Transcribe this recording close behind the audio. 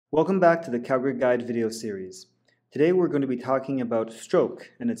Welcome back to the Calgary Guide Video Series. Today we're going to be talking about stroke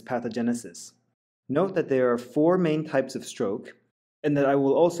and its pathogenesis. Note that there are four main types of stroke, and that I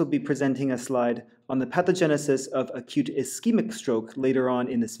will also be presenting a slide on the pathogenesis of acute ischemic stroke later on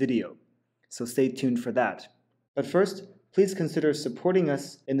in this video, so stay tuned for that. But first, please consider supporting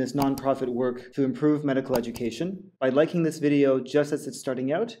us in this nonprofit work to improve medical education by liking this video just as it's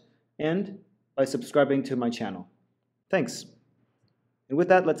starting out and by subscribing to my channel. Thanks. And with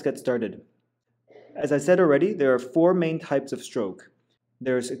that, let's get started. As I said already, there are four main types of stroke.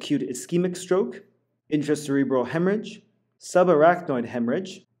 There's acute ischemic stroke, intracerebral hemorrhage, subarachnoid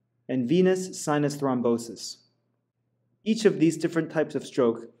hemorrhage, and venous sinus thrombosis. Each of these different types of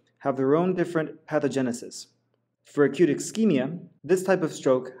stroke have their own different pathogenesis. For acute ischemia, this type of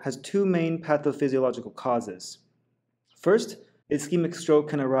stroke has two main pathophysiological causes. First, ischemic stroke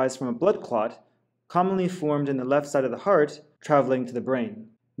can arise from a blood clot, commonly formed in the left side of the heart, traveling to the brain.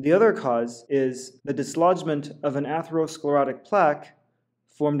 The other cause is the dislodgement of an atherosclerotic plaque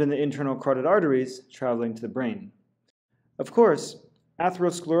formed in the internal carotid arteries, traveling to the brain. Of course,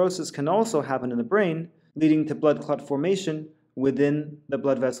 atherosclerosis can also happen in the brain, leading to blood clot formation within the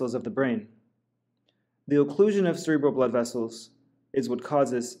blood vessels of the brain. The occlusion of cerebral blood vessels is what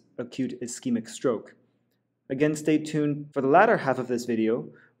causes acute ischemic stroke. Again, stay tuned for the latter half of this video,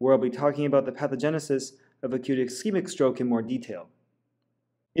 where I'll be talking about the pathogenesis of acute ischemic stroke in more detail.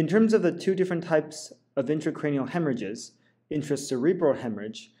 In terms of the two different types of intracranial hemorrhages, intracerebral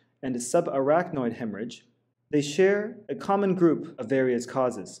hemorrhage and subarachnoid hemorrhage, they share a common group of various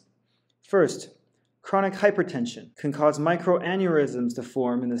causes. First, chronic hypertension can cause microaneurysms to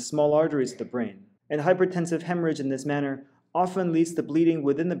form in the small arteries of the brain, and hypertensive hemorrhage in this manner often leads to bleeding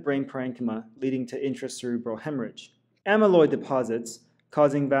within the brain parenchyma, leading to intracerebral hemorrhage. Amyloid deposits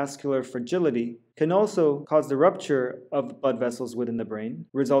causing vascular fragility can also cause the rupture of blood vessels within the brain,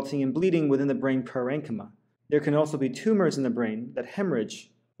 resulting in bleeding within the brain parenchyma. There can also be tumors in the brain that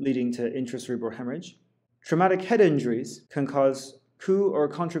hemorrhage, leading to intracerebral hemorrhage. Traumatic head injuries can cause coup or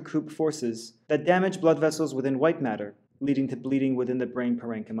contra-coup forces that damage blood vessels within white matter, leading to bleeding within the brain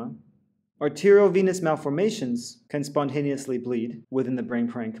parenchyma. Arteriovenous malformations can spontaneously bleed within the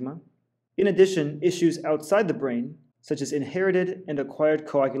brain parenchyma. In addition, issues outside the brain, such as inherited and acquired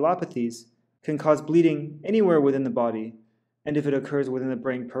coagulopathies, can cause bleeding anywhere within the body, and if it occurs within the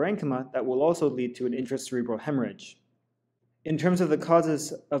brain parenchyma, that will also lead to an intracerebral hemorrhage. In terms of the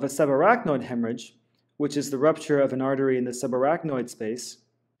causes of a subarachnoid hemorrhage, which is the rupture of an artery in the subarachnoid space,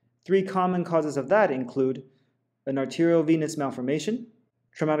 three common causes of that include an arteriovenous malformation,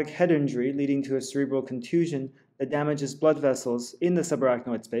 traumatic head injury leading to a cerebral contusion that damages blood vessels in the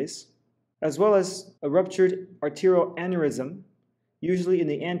subarachnoid space, as well as a ruptured arterial aneurysm, usually in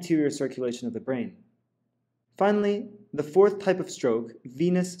the anterior circulation of the brain. Finally, the fourth type of stroke,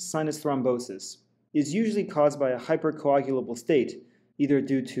 venous sinus thrombosis, is usually caused by a hypercoagulable state, either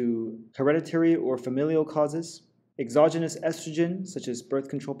due to hereditary or familial causes, exogenous estrogen, such as birth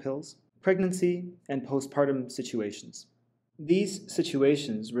control pills, pregnancy, and postpartum situations. These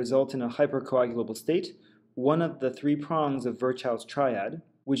situations result in a hypercoagulable state, one of the three prongs of Virchow's triad,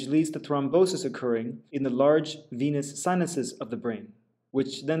 which leads to thrombosis occurring in the large venous sinuses of the brain,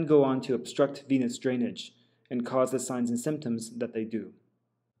 which then go on to obstruct venous drainage and cause the signs and symptoms that they do.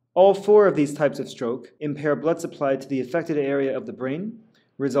 All four of these types of stroke impair blood supply to the affected area of the brain,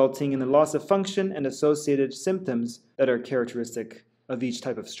 resulting in the loss of function and associated symptoms that are characteristic of each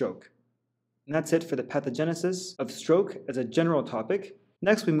type of stroke. And that's it for the pathogenesis of stroke as a general topic.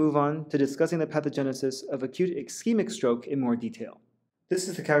 Next, we move on to discussing the pathogenesis of acute ischemic stroke in more detail. This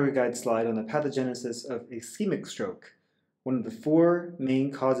is the Calgary Guide slide on the pathogenesis of ischemic stroke, one of the four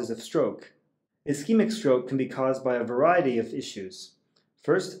main causes of stroke. Ischemic stroke can be caused by a variety of issues.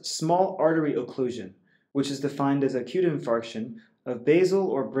 First, small artery occlusion, which is defined as acute infarction of basal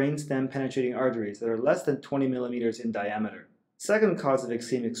or brainstem penetrating arteries that are less than 20 millimeters in diameter. Second cause of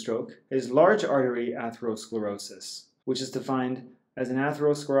ischemic stroke is large artery atherosclerosis, which is defined as an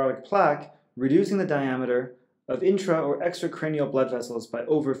atherosclerotic plaque reducing the diameter of intra- or extracranial blood vessels by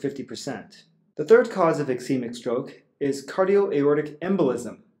over 50%. The third cause of ischemic stroke is cardioaortic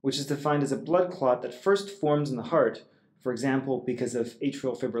embolism, which is defined as a blood clot that first forms in the heart, for example because of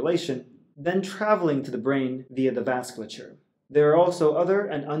atrial fibrillation, then traveling to the brain via the vasculature. There are also other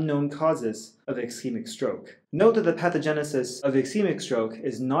and unknown causes of ischemic stroke. Note that the pathogenesis of ischemic stroke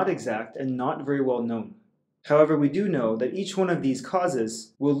is not exact and not very well known. However, we do know that each one of these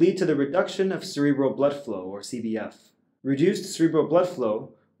causes will lead to the reduction of cerebral blood flow, or CBF. Reduced cerebral blood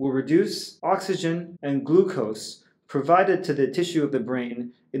flow will reduce oxygen and glucose provided to the tissue of the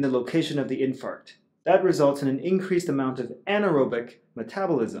brain in the location of the infarct. that results in an increased amount of anaerobic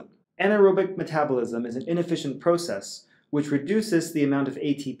metabolism. Anaerobic metabolism is an inefficient process which reduces the amount of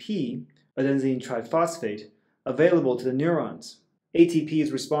ATP, adenosine triphosphate, available to the neurons. ATP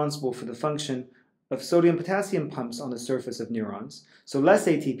is responsible for the function of sodium-potassium pumps on the surface of neurons, so less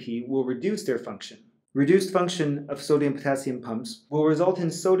ATP will reduce their function. Reduced function of sodium-potassium pumps will result in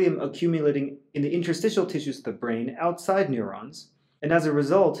sodium accumulating in the interstitial tissues of the brain outside neurons, and as a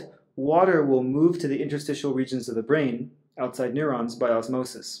result, water will move to the interstitial regions of the brain, outside neurons, by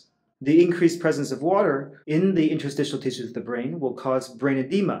osmosis. The increased presence of water in the interstitial tissues of the brain will cause brain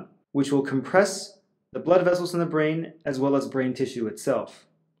edema, which will compress the blood vessels in the brain as well as brain tissue itself.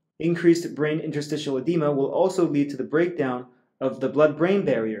 Increased brain interstitial edema will also lead to the breakdown of the blood-brain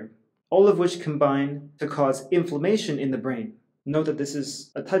barrier, all of which combine to cause inflammation in the brain. Note that this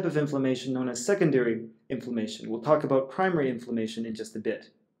is a type of inflammation known as secondary inflammation. We'll talk about primary inflammation in just a bit.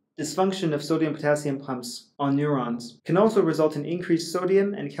 Dysfunction of sodium-potassium pumps on neurons can also result in increased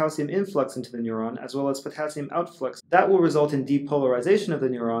sodium and calcium influx into the neuron, as well as potassium outflux. That will result in depolarization of the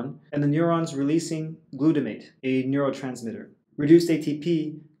neuron, and the neurons releasing glutamate, a neurotransmitter. Reduced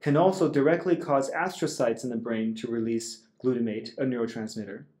ATP can also directly cause astrocytes in the brain to release glutamate, a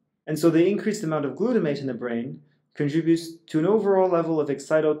neurotransmitter. And so the increased amount of glutamate in the brain contributes to an overall level of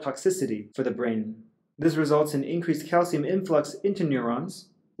excitotoxicity for the brain. This results in increased calcium influx into neurons,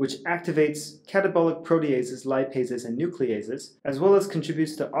 which activates catabolic proteases, lipases, and nucleases, as well as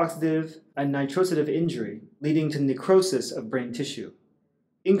contributes to oxidative and nitrosidative injury, leading to necrosis of brain tissue.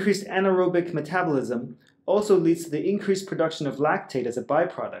 Increased anaerobic metabolism also leads to the increased production of lactate as a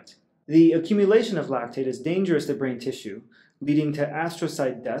byproduct. The accumulation of lactate is dangerous to brain tissue, leading to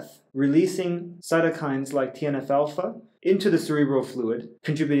astrocyte death, releasing cytokines like TNF-alpha into the cerebral fluid,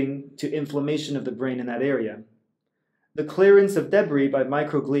 contributing to inflammation of the brain in that area. The clearance of debris by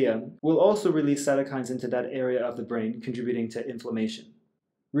microglia will also release cytokines into that area of the brain, contributing to inflammation.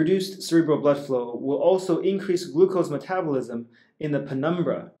 Reduced cerebral blood flow will also increase glucose metabolism in the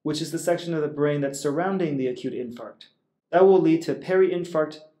penumbra, which is the section of the brain that's surrounding the acute infarct. That will lead to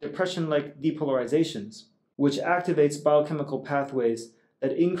peri-infarct depression-like depolarizations, which activates biochemical pathways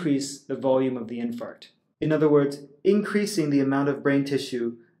that increase the volume of the infarct. In other words, increasing the amount of brain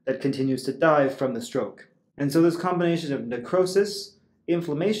tissue that continues to die from the stroke. And so this combination of necrosis,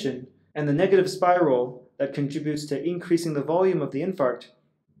 inflammation, and the negative spiral that contributes to increasing the volume of the infarct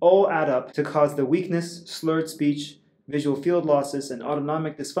all add up to cause the weakness, slurred speech, visual field losses, and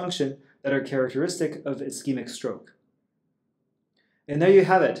autonomic dysfunction that are characteristic of ischemic stroke. And there you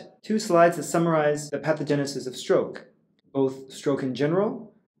have it, 2 slides that summarize the pathogenesis of stroke, both stroke in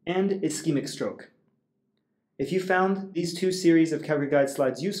general and ischemic stroke. If you found these 2 series of Calgary Guide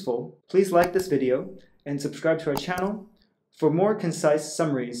slides useful, please like this video and subscribe to our channel for more concise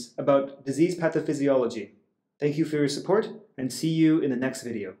summaries about disease pathophysiology. Thank you for your support, and see you in the next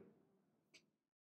video.